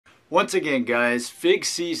Once again, guys, fig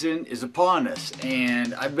season is upon us,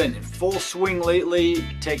 and I've been in full swing lately,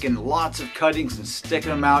 taking lots of cuttings and sticking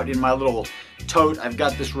them out in my little tote. I've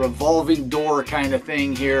got this revolving door kind of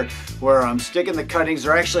thing here where I'm sticking the cuttings.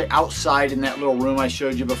 They're actually outside in that little room I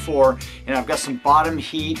showed you before, and I've got some bottom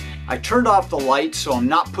heat. I turned off the light, so I'm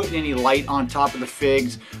not putting any light on top of the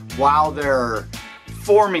figs while they're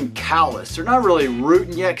forming callus. They're not really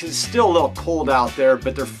rooting yet because it's still a little cold out there,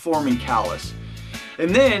 but they're forming callus.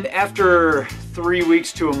 And then after 3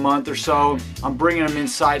 weeks to a month or so, I'm bringing them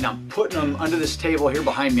inside and I'm putting them under this table here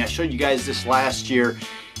behind me. I showed you guys this last year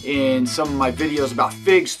in some of my videos about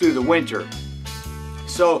figs through the winter.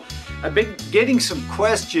 So I've been getting some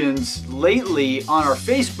questions lately on our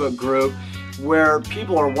Facebook group where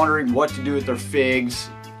people are wondering what to do with their figs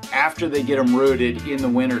after they get them rooted in the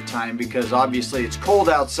winter time, because obviously it's cold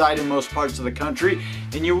outside in most parts of the country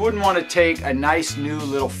and you wouldn't want to take a nice new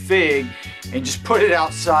little fig and just put it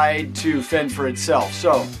outside to fend for itself.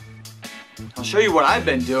 So I'll show you what I've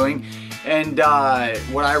been doing and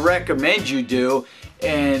what I recommend you do.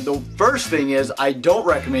 And the first thing is, I don't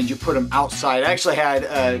recommend you put them outside. I actually had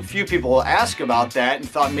a few people ask about that and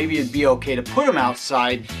thought maybe it'd be okay to put them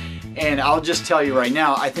outside. And I'll just tell you right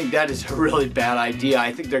now, I think that is a really bad idea.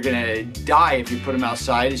 I think they're gonna die if you put them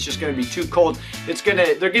outside. It's just gonna be too cold. They're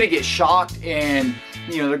gonna get shocked, and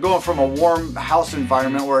you know, they're going from a warm house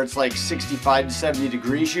environment where it's like 65 to 70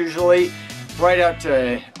 degrees usually, right out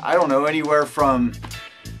to, I don't know, anywhere from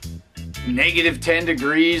negative 10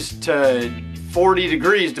 degrees to 40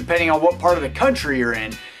 degrees, depending on what part of the country you're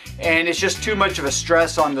in. And it's just too much of a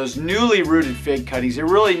stress on those newly rooted fig cuttings. They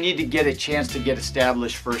really need to get a chance to get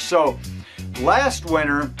established first. So last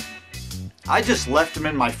winter, I just left them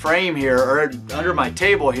in my frame here, or under my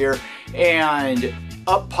table here, and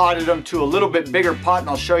up potted them to a little bit bigger pot, and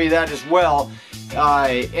I'll show you that as well.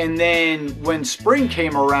 And then when spring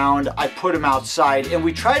came around, I put them outside, and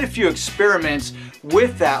we tried a few experiments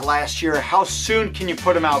with that last year. How soon can you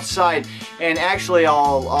put them outside? And actually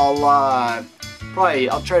I'll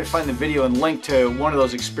try to find the video and link to one of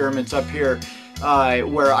those experiments up here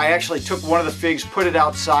where I actually took one of the figs, put it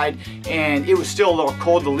outside, and it was still a little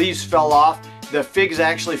cold. The leaves fell off. The figs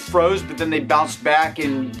actually froze, but then they bounced back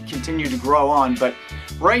and continued to grow on. But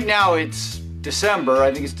right now it's December.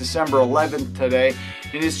 I think it's December 11th today,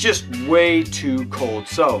 and it's just way too cold.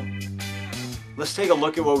 So let's take a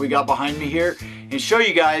look at what we got behind me here and show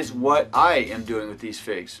you guys what I am doing with these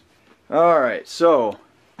figs. Alright, so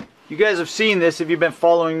you guys have seen this if you've been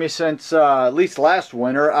following me since at least last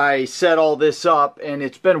winter. I set all this up and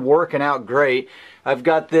it's been working out great. I've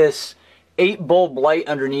got this 8-bulb light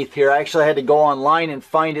underneath here. I actually had to go online and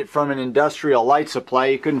find it from an industrial light supply.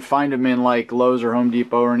 You couldn't find them in like Lowe's or Home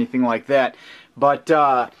Depot or anything like that. But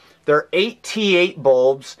they're 8 T8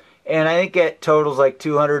 bulbs, and I think it totals like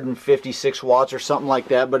 256 watts or something like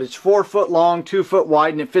that. But it's 4 foot long, 2 foot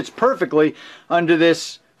wide, and it fits perfectly under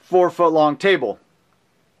this 4 foot long table.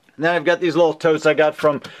 And then I've got these little totes I got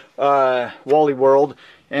from Wally World,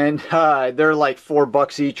 and they're like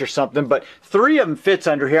 $4 each or something, but 3 of them fits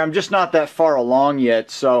under here. I'm just not that far along yet.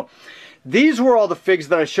 So these were all the figs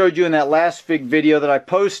that I showed you in that last fig video that I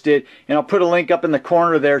posted, and I'll put a link up in the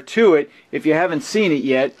corner there to it if you haven't seen it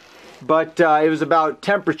yet. But it was about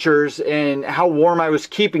temperatures and how warm I was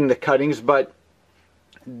keeping the cuttings. But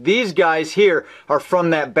these guys here are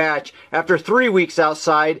from that batch. After 3 weeks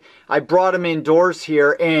outside, I brought them indoors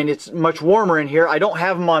here, and it's much warmer in here. I don't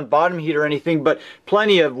have them on bottom heat or anything, but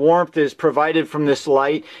plenty of warmth is provided from this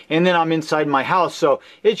light. And then I'm inside my house, so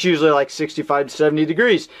it's usually like 65 to 70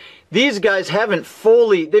 degrees. These guys haven't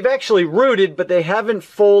fully, they've actually rooted, but they haven't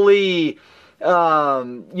fully, you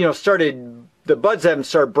know, started, the buds haven't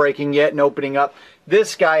started breaking yet and opening up.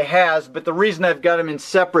 This guy has, but the reason I've got them in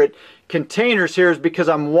separate containers here is because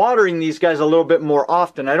I'm watering these guys a little bit more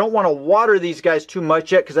often. I don't want to water these guys too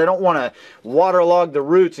much yet because I don't want to waterlog the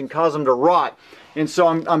roots and cause them to rot. And so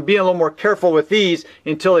I'm being a little more careful with these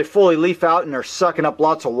until they fully leaf out and they're sucking up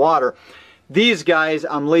lots of water. These guys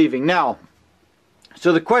I'm leaving. Now,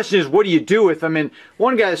 so the question is, what do you do with them? And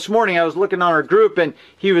one guy this morning, I was looking on our group, and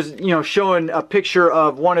he was, you know, showing a picture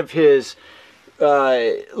of one of his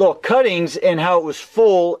little cuttings and how it was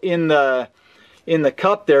full in the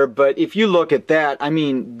cup there. But if you look at that, I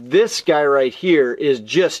mean, this guy right here is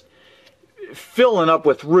just filling up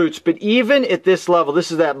with roots. But even at this level,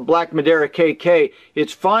 this is that Black Madeira KK,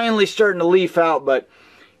 it's finally starting to leaf out. But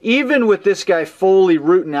even with this guy fully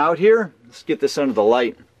rooting out here, let's get this under the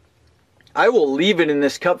light. I will leave it in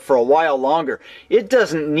this cup for a while longer. It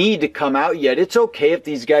doesn't need to come out yet. It's okay if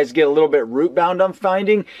these guys get a little bit root bound, I'm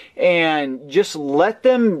finding, and just let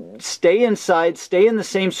them stay inside, stay in the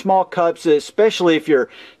same small cups, especially if you're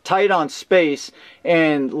tight on space,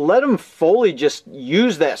 and let them fully just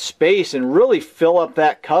use that space and really fill up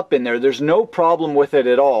that cup in there. There's no problem with it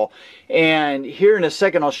at all. And here in a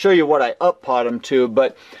second I'll show you what I up pot them to,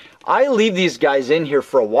 but I leave these guys in here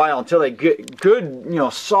for a while until they get good, you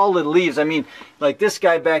know, solid leaves. I mean, like this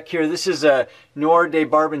guy back here, this is a Noir de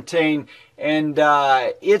Barbentane, and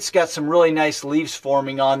it's got some really nice leaves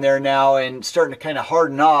forming on there now and starting to kind of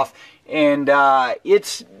harden off. And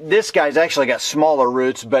this guy's actually got smaller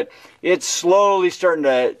roots, but it's slowly starting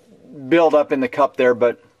to build up in the cup there.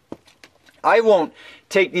 But I won't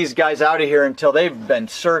take these guys out of here until they've been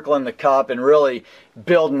circling the cup and really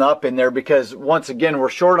building up in there, because once again we're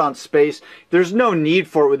short on space. There's no need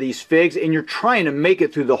for it with these figs, and you're trying to make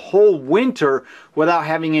it through the whole winter without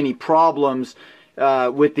having any problems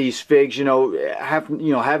with these figs, you know,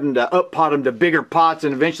 having to up pot them to bigger pots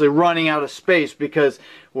and eventually running out of space because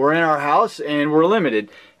we're in our house and we're limited.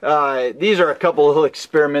 These are a couple of little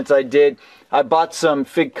experiments I did. I bought some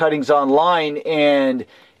fig cuttings online and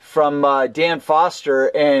from Dan Foster,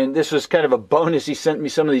 and this was kind of a bonus. He sent me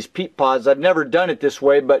some of these peat pods. I've never done it this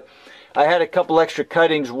way, but I had a couple extra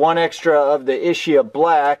cuttings, one extra of the Ischia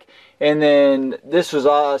Black, and then this was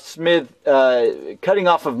cutting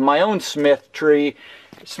off of my own Smith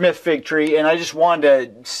fig tree, and I just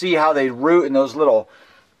wanted to see how they root in those little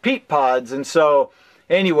peat pods. And so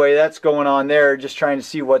anyway, that's going on there, just trying to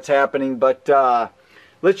see what's happening. But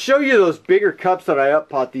let's show you those bigger cups that I up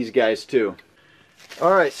pot these guys to.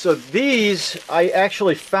 Alright, so these I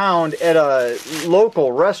actually found at a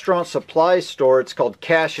local restaurant supply store. It's called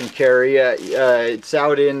Cash and Carry. It's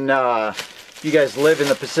out in, you guys live in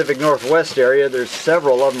the Pacific Northwest area. There's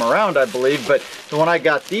several of them around, I believe, but the one I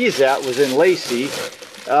got these at was in Lacey.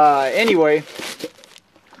 Anyway,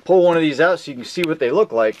 pull one of these out so you can see what they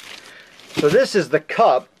look like. So this is the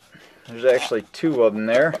cup. There's actually two of them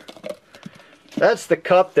there. That's the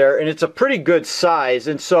cup there, and it's a pretty good size.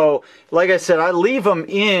 And so, like I said, I leave them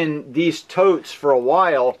in these totes for a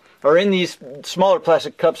while, or in these smaller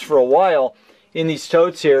plastic cups for a while, in these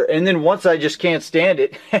totes here. And then once I just can't stand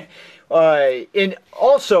it, and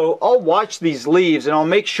also I'll watch these leaves and I'll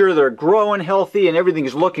make sure they're growing healthy and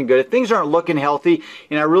everything's looking good. If things aren't looking healthy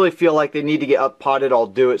and I really feel like they need to get up potted, I'll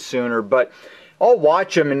do it sooner. But I'll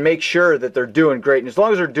watch them and make sure that they're doing great. And as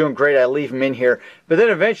long as they're doing great, I leave them in here. But then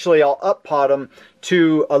eventually I'll up pot them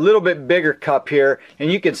to a little bit bigger cup here,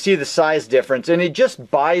 and you can see the size difference. And it just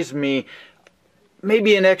buys me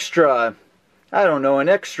maybe an extra, I don't know, an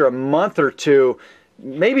extra month or two,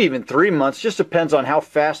 maybe even 3 months. Just depends on how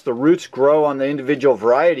fast the roots grow on the individual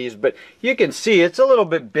varieties. But you can see it's a little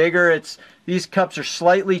bit bigger. These cups are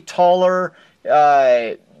slightly taller.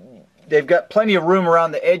 They've got plenty of room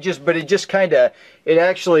around the edges, but it just kind of, it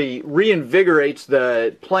actually reinvigorates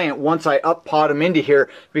the plant once I up pot them into here,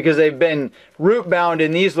 because they've been root bound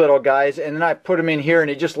in these little guys, and then I put them in here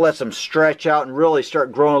and it just lets them stretch out and really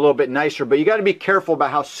start growing a little bit nicer. But you got to be careful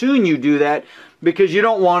about how soon you do that, because you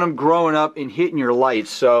don't want them growing up and hitting your lights.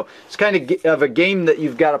 So it's kind of a game that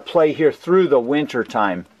you've got to play here through the winter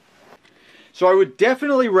time. So I would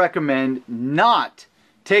definitely recommend not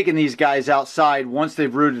taking these guys outside once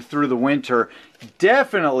they've rooted through the winter.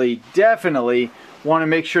 Definitely want to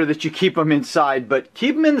make sure that you keep them inside, but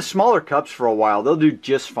keep them in the smaller cups for a while. They'll do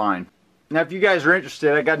just fine. Now, if you guys are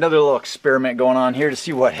interested, I got another little experiment going on here to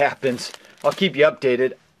see what happens. I'll keep you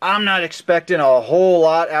updated. I'm not expecting a whole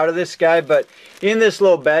lot out of this guy, but in this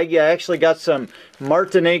little baggie, I actually got some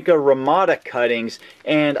Martinenca Ramada cuttings,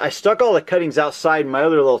 and I stuck all the cuttings outside in my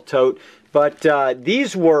other little tote. But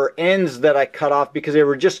these were ends that I cut off because they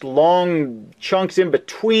were just long chunks in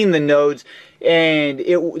between the nodes, and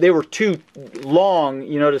they were too long,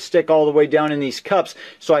 you know, to stick all the way down in these cups.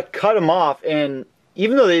 So I cut them off, and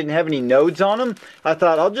even though they didn't have any nodes on them, I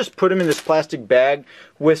thought I'll just put them in this plastic bag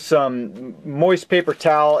with some moist paper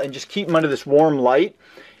towel and just keep them under this warm light.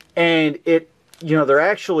 And you know, they're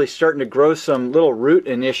actually starting to grow some little root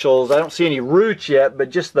initials. I don't see any roots yet, but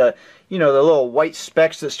just the, you know, the little white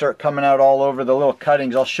specks that start coming out all over the little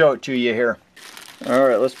cuttings. I'll show it to you here. All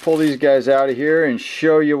right, let's pull these guys out of here and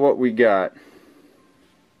show you what we got.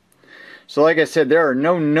 So like I said, there are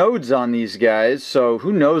no nodes on these guys, so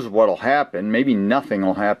who knows what'll happen. Maybe nothing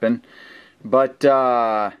will happen. But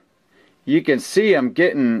you can see I'm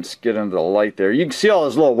getting, let's get under the light there. You can see all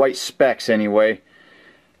those little white specks anyway.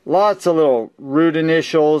 Lots of little root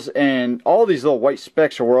initials, and all these little white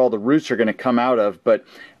specks are where all the roots are going to come out of, but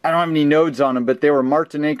I don't have any nodes on them. But they were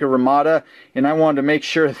Martinica ramata, and I wanted to make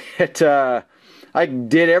sure that I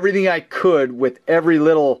did everything I could with every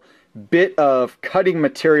little bit of cutting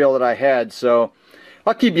material that I had. So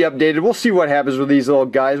I'll keep you updated. We'll see what happens with these little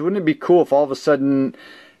guys. Wouldn't it be cool if all of a sudden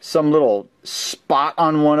some little spot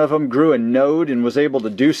on one of them grew a node and was able to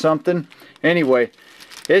do something? Anyway,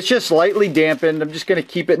 it's just lightly dampened. I'm just going to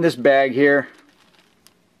keep it in this bag here.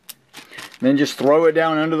 And then just throw it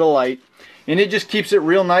down under the light. And it just keeps it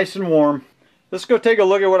real nice and warm. Let's go take a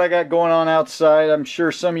look at what I got going on outside. I'm sure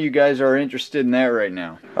some of you guys are interested in that right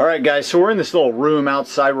now. Alright guys, so we're in this little room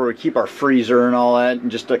outside where we keep our freezer and all that, and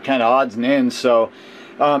just the kind of odds and ends. So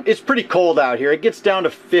it's pretty cold out here. It gets down to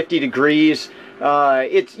 50 degrees.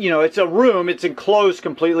 It's, you know, it's a room, it's enclosed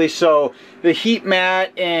completely, so the heat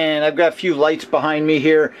mat, and I've got a few lights behind me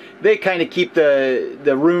here, they kind of keep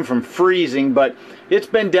the room from freezing. But it's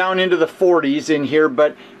been down into the 40s in here.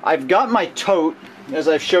 But I've got my tote, as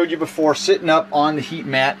I've showed you before, sitting up on the heat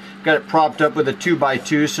mat. Got it propped up with a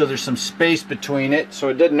 2x2, so there's some space between it so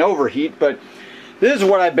it doesn't overheat. But this is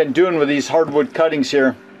what I've been doing with these hardwood cuttings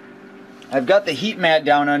here. I've got the heat mat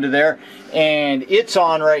down under there, and it's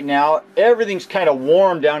on right now. Everything's kind of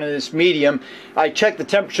warm down in this medium. I checked the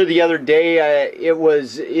temperature the other day. It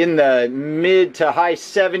was in the mid to high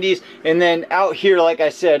 70s, and then out here, like I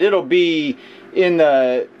said, it'll be in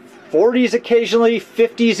the 40s occasionally,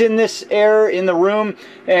 50s in this air in the room,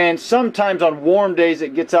 and sometimes on warm days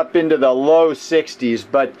it gets up into the low 60s.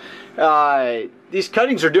 But these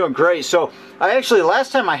cuttings are doing great. So I actually,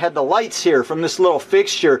 last time I had the lights here from this little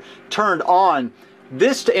fixture turned on,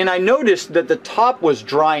 and I noticed that the top was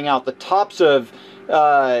drying out. The tops of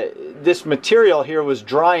this material here was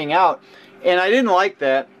drying out, and I didn't like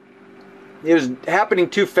that. It was happening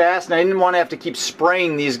too fast, and I didn't want to have to keep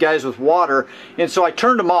spraying these guys with water, and so I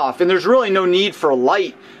turned them off. And there's really no need for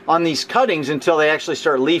light on these cuttings until they actually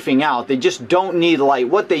start leafing out. They just don't need light.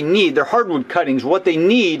 What they need, they're hardwood cuttings, what they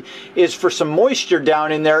need is for some moisture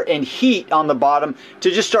down in there and heat on the bottom to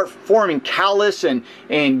just start forming callus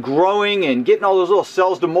and growing and getting all those little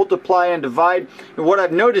cells to multiply and divide. And what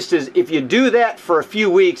I've noticed is if you do that for a few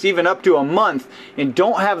weeks, even up to a month, and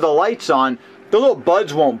don't have the lights on, the little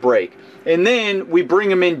buds won't break. And then we bring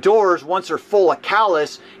them indoors once they're full of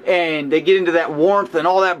callus, and they get into that warmth and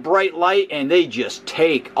all that bright light, and they just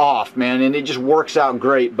take off, man, and it just works out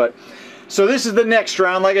great. But so this is the next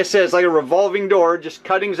round. Like I said, it's like a revolving door, just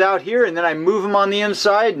cuttings out here, and then I move them on the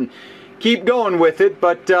inside and keep going with it.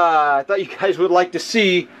 But I thought you guys would like to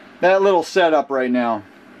see that little setup right now.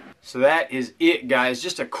 So that is it, guys.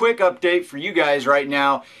 Just a quick update for you guys right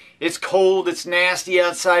now. It's cold, it's nasty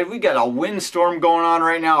outside. We got a windstorm going on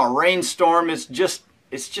right now, a rainstorm. It's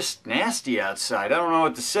just nasty outside. I don't know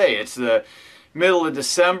what to say. It's the middle of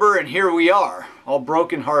December, and here we are, all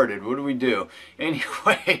broken-hearted. What do we do?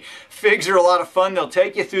 Anyway, figs are a lot of fun. They'll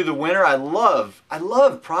take you through the winter. I love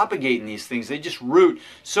propagating these things. They just root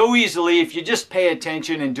so easily if you just pay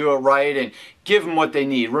attention and do it right and give them what they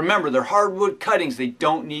need. Remember, they're hardwood cuttings. They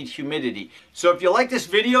don't need humidity. So if you like this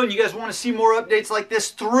video and you guys want to see more updates like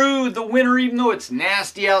this through the winter, even though it's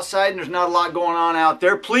nasty outside and there's not a lot going on out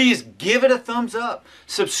there, please give it a thumbs up.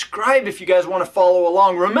 Subscribe if you guys want to follow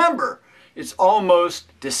along. Remember, it's almost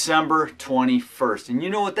December 21st, and you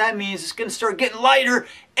know what that means. It's going to start getting lighter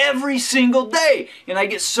every single day, and I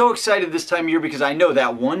get so excited this time of year because I know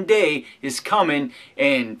that one day is coming,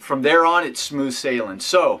 and from there on it's smooth sailing.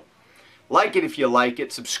 So like it if you like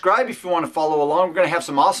it, subscribe if you want to follow along. We're going to have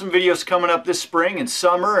some awesome videos coming up this spring and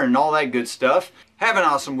summer and all that good stuff. Have an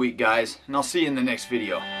awesome week, guys, and I'll see you in the next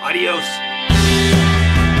video. Adios.